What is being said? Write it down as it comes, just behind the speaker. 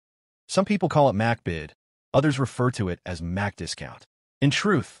Some people call it MacBid, others refer to it as Mac discount. In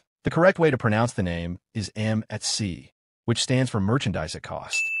truth, the correct way to pronounce the name is M@C, which stands for merchandise at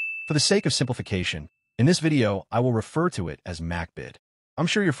cost. For the sake of simplification, in this video, I will refer to it as MacBid. I'm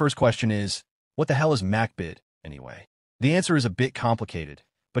sure your first question is, what the hell is MacBid, anyway? The answer is a bit complicated,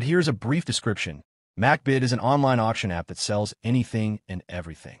 but here's a brief description. MacBid is an online auction app that sells anything and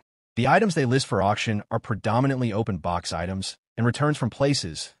everything. The items they list for auction are predominantly open box items and returns from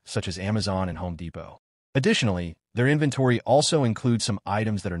places such as Amazon and Home Depot. Additionally, their inventory also includes some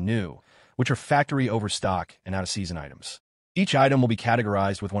items that are new, which are factory overstock and out-of-season items. Each item will be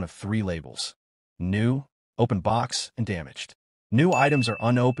categorized with one of three labels: new, open box, and damaged. New items are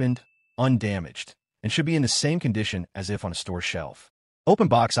unopened, undamaged, and should be in the same condition as if on a store shelf. Open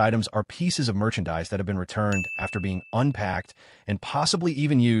box items are pieces of merchandise that have been returned after being unpacked and possibly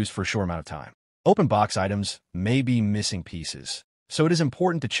even used for a short amount of time. Open box items may be missing pieces, so it is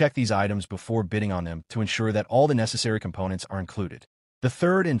important to check these items before bidding on them to ensure that all the necessary components are included. The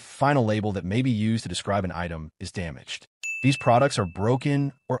third and final label that may be used to describe an item is damaged. These products are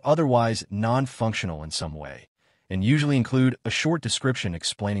broken or otherwise non-functional in some way, and usually include a short description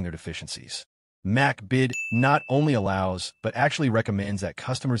explaining their deficiencies. MacBid not only allows, but actually recommends that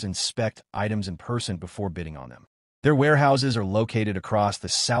customers inspect items in person before bidding on them. Their warehouses are located across the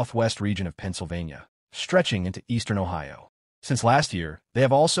southwest region of Pennsylvania, stretching into eastern Ohio. Since last year, they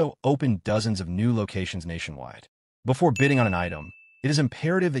have also opened dozens of new locations nationwide. Before bidding on an item, it is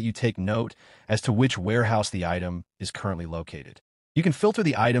imperative that you take note as to which warehouse the item is currently located. You can filter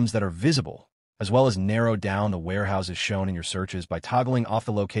the items that are visible, as well as narrow down the warehouses shown in your searches by toggling off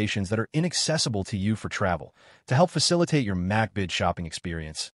the locations that are inaccessible to you for travel to help facilitate your MacBid shopping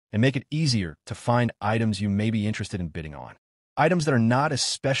experience and make it easier to find items you may be interested in bidding on. Items that are not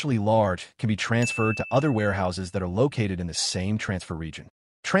especially large can be transferred to other warehouses that are located in the same transfer region.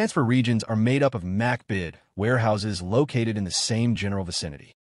 Transfer regions are made up of MacBid warehouses located in the same general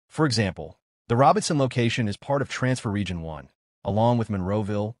vicinity. For example, the Robinson location is part of Transfer Region 1, along with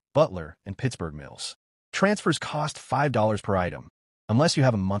Monroeville, Butler, and Pittsburgh Mills. Transfers cost $5 per item, unless you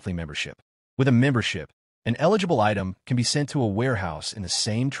have a monthly membership. With a membership, an eligible item can be sent to a warehouse in the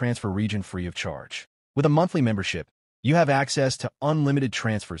same transfer region free of charge. With a monthly membership, you have access to unlimited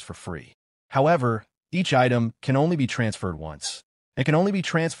transfers for free. However, each item can only be transferred once, and can only be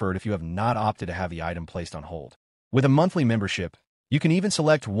transferred if you have not opted to have the item placed on hold. With a monthly membership, you can even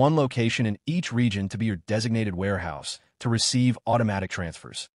select one location in each region to be your designated warehouse to receive automatic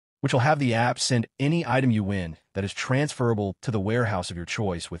transfers, which will have the app send any item you win that is transferable to the warehouse of your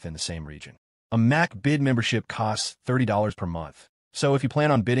choice within the same region. A MacBid membership costs $30 per month, so if you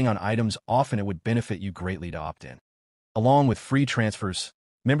plan on bidding on items often, it would benefit you greatly to opt in. Along with free transfers,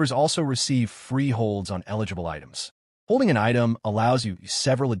 members also receive free holds on eligible items. Holding an item allows you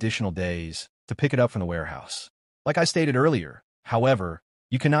several additional days to pick it up from the warehouse. Like I stated earlier, however,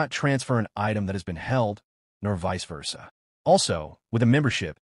 you cannot transfer an item that has been held, nor vice versa. Also, with a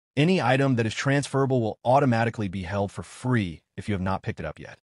membership, any item that is transferable will automatically be held for free if you have not picked it up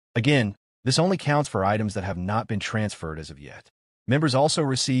yet. Again, this only counts for items that have not been transferred as of yet. Members also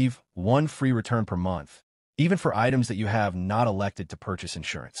receive one free return per month, even for items that you have not elected to purchase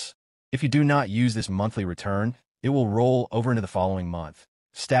insurance. If you do not use this monthly return, it will roll over into the following month,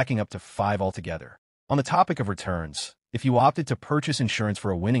 stacking up to 5 altogether. On the topic of returns, if you opted to purchase insurance for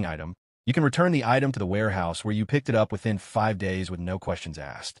a winning item, you can return the item to the warehouse where you picked it up within 5 days with no questions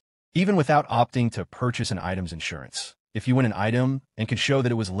asked. Even without opting to purchase an item's insurance, if you win an item and can show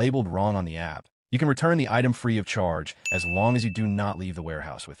that it was labeled wrong on the app, you can return the item free of charge as long as you do not leave the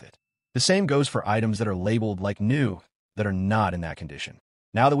warehouse with it. The same goes for items that are labeled like new that are not in that condition.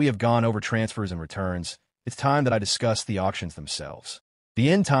 Now that we have gone over transfers and returns, it's time that I discuss the auctions themselves. The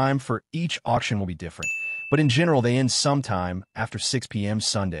end time for each auction will be different, but in general they end sometime after 6 p.m.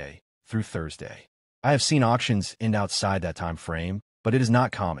 Sunday through Thursday. I have seen auctions end outside that time frame, but it is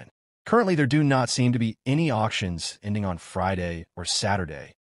not common. Currently, there do not seem to be any auctions ending on Friday or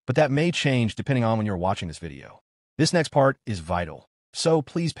Saturday, but that may change depending on when you're watching this video. This next part is vital, so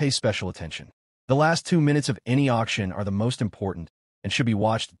please pay special attention. The last 2 minutes of any auction are the most important and should be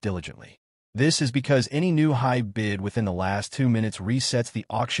watched diligently. This is because any new high bid within the last 2 minutes resets the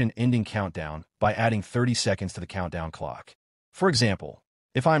auction ending countdown by adding 30 seconds to the countdown clock. For example,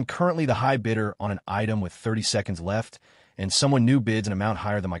 if I'm currently the high bidder on an item with 30 seconds left, and someone new bids an amount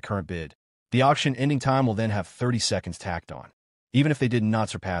higher than my current bid, the auction ending time will then have 30 seconds tacked on, even if they did not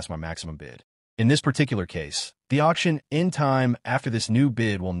surpass my maximum bid. In this particular case, the auction end time after this new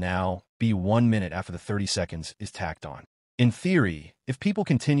bid will now be 1 minute after the 30 seconds is tacked on. In theory, if people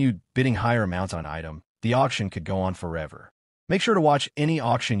continued bidding higher amounts on an item, the auction could go on forever. Make sure to watch any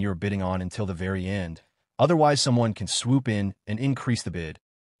auction you're bidding on until the very end. Otherwise, someone can swoop in and increase the bid,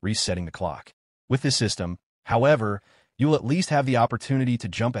 resetting the clock. With this system, however, you will at least have the opportunity to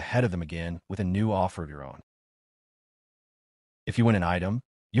jump ahead of them again with a new offer of your own. If you win an item,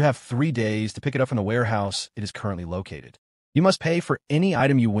 you have 3 days to pick it up from the warehouse it is currently located. You must pay for any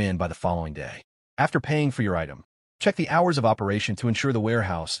item you win by the following day. After paying for your item, check the hours of operation to ensure the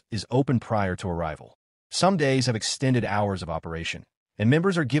warehouse is open prior to arrival. Some days have extended hours of operation, and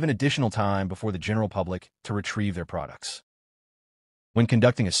members are given additional time before the general public to retrieve their products. When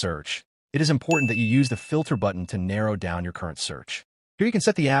conducting a search, it is important that you use the filter button to narrow down your current search. Here you can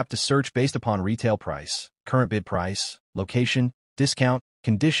set the app to search based upon retail price, current bid price, location, discount,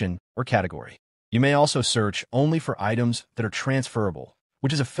 condition, or category. You may also search only for items that are transferable,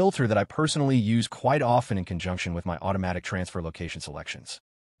 which is a filter that I personally use quite often in conjunction with my automatic transfer location selections.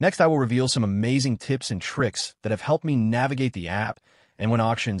 Next, I will reveal some amazing tips and tricks that have helped me navigate the app and win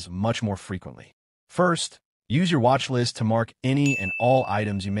auctions much more frequently. First, use your watch list to mark any and all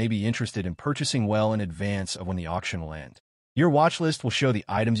items you may be interested in purchasing well in advance of when the auction will end. Your watch list will show the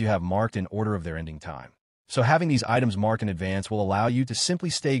items you have marked in order of their ending time. So having these items marked in advance will allow you to simply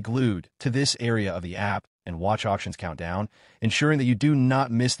stay glued to this area of the app and watch auctions count down, ensuring that you do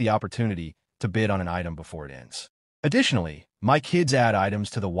not miss the opportunity to bid on an item before it ends. Additionally, my kids add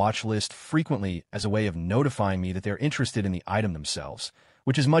items to the watch list frequently as a way of notifying me that they're interested in the item themselves,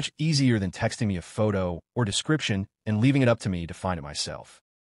 which is much easier than texting me a photo or description and leaving it up to me to find it myself.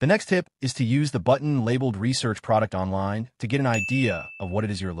 The next tip is to use the button labeled Research Product Online to get an idea of what it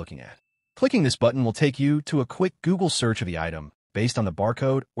is you're looking at. Clicking this button will take you to a quick Google search of the item based on the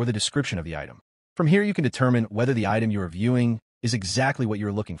barcode or the description of the item. From here, you can determine whether the item you are viewing is exactly what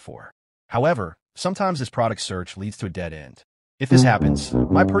you're looking for. However, sometimes this product search leads to a dead end. If this happens,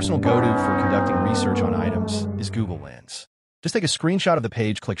 my personal go-to for conducting research on items is Google Lens. Just take a screenshot of the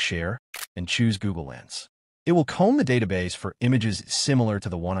page, click Share, and choose Google Lens. It will comb the database for images similar to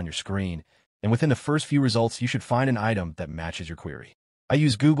the one on your screen, and within the first few results, you should find an item that matches your query. I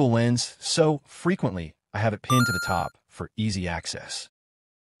use Google Lens so frequently, I have it pinned to the top for easy access.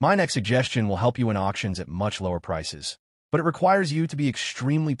 My next suggestion will help you win auctions at much lower prices, but it requires you to be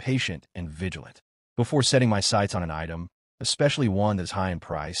extremely patient and vigilant. Before setting my sights on an item, especially one that is high in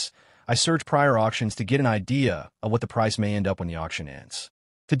price, I search prior auctions to get an idea of what the price may end up when the auction ends.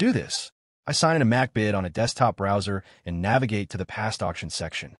 To do this, I sign in a MacBid on a desktop browser and navigate to the past auction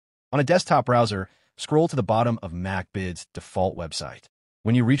section. On a desktop browser, scroll to the bottom of MacBid's default website.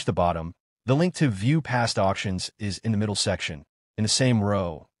 When you reach the bottom, the link to View Past Auctions is in the middle section, in the same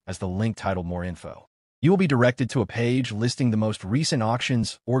row as the link titled More Info. You will be directed to a page listing the most recent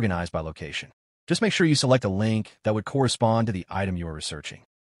auctions organized by location. Just make sure you select a link that would correspond to the item you are researching.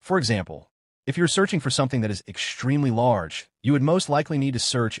 For example, if you're searching for something that is extremely large, you would most likely need to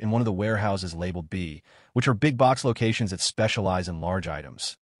search in one of the warehouses labeled B, which are big box locations that specialize in large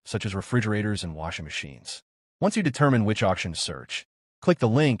items, such as refrigerators and washing machines. Once you determine which auction to search, click the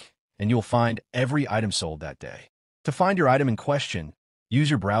link and you will find every item sold that day. To find your item in question,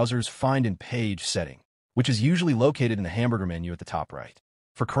 use your browser's Find in Page setting, which is usually located in the hamburger menu at the top right.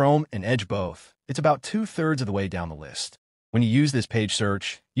 For Chrome and Edge both, it's about 2/3 of the way down the list. When you use this page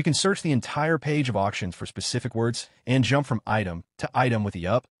search, you can search the entire page of auctions for specific words and jump from item to item with the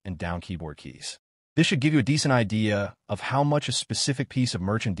up and down keyboard keys. This should give you a decent idea of how much a specific piece of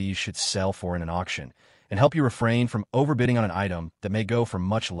merchandise should sell for in an auction and help you refrain from overbidding on an item that may go for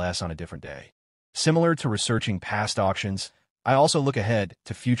much less on a different day. Similar to researching past auctions, I also look ahead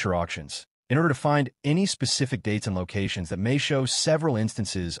to future auctions in order to find any specific dates and locations that may show several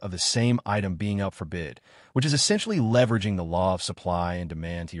instances of the same item being up for bid, which is essentially leveraging the law of supply and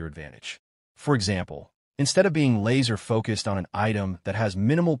demand to your advantage. For example, instead of being laser-focused on an item that has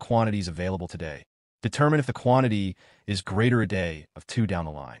minimal quantities available today, determine if the quantity is greater a day of 2 down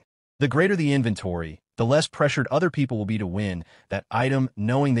the line. The greater the inventory, the less pressured other people will be to win that item,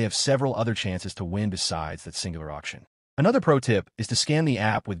 knowing they have several other chances to win besides that singular auction. Another pro tip is to scan the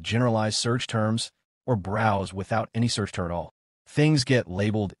app with generalized search terms or browse without any search term at all. Things get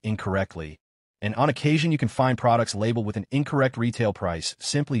labeled incorrectly, and on occasion you can find products labeled with an incorrect retail price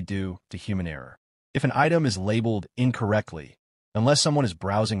simply due to human error. If an item is labeled incorrectly, unless someone is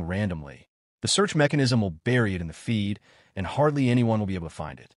browsing randomly, the search mechanism will bury it in the feed, and hardly anyone will be able to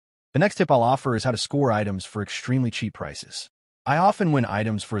find it. The next tip I'll offer is how to score items for extremely cheap prices. I often win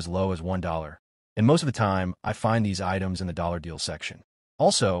items for as low as $1. And most of the time, I find these items in the dollar deal section.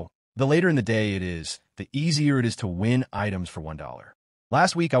 Also, the later in the day it is, the easier it is to win items for $1.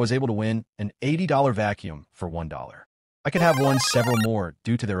 Last week, I was able to win an $80 vacuum for $1. I could have won several more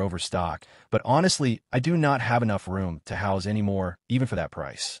due to their overstock, but honestly, I do not have enough room to house any more, even for that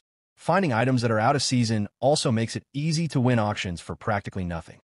price. Finding items that are out of season also makes it easy to win auctions for practically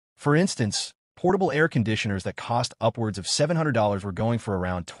nothing. For instance, portable air conditioners that cost upwards of $700 were going for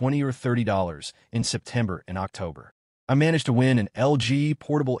around $20 or $30 in September and October. I managed to win an LG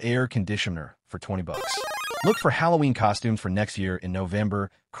portable air conditioner for $20. Look for Halloween costumes for next year in November,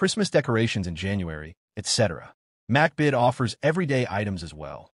 Christmas decorations in January, etc. MacBid offers everyday items as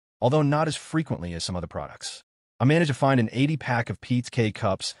well, although not as frequently as some other products. I managed to find an 80-pack of Pete's K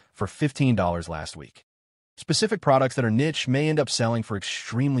cups for $15 last week. Specific products that are niche may end up selling for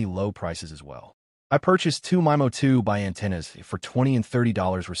extremely low prices as well. I purchased two Mimo 2 by antennas for $20 and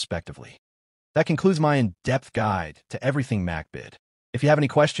 $30 respectively. That concludes my in-depth guide to everything MacBid. If you have any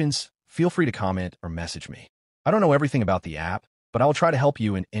questions, feel free to comment or message me. I don't know everything about the app, but I will try to help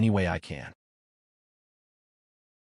you in any way I can.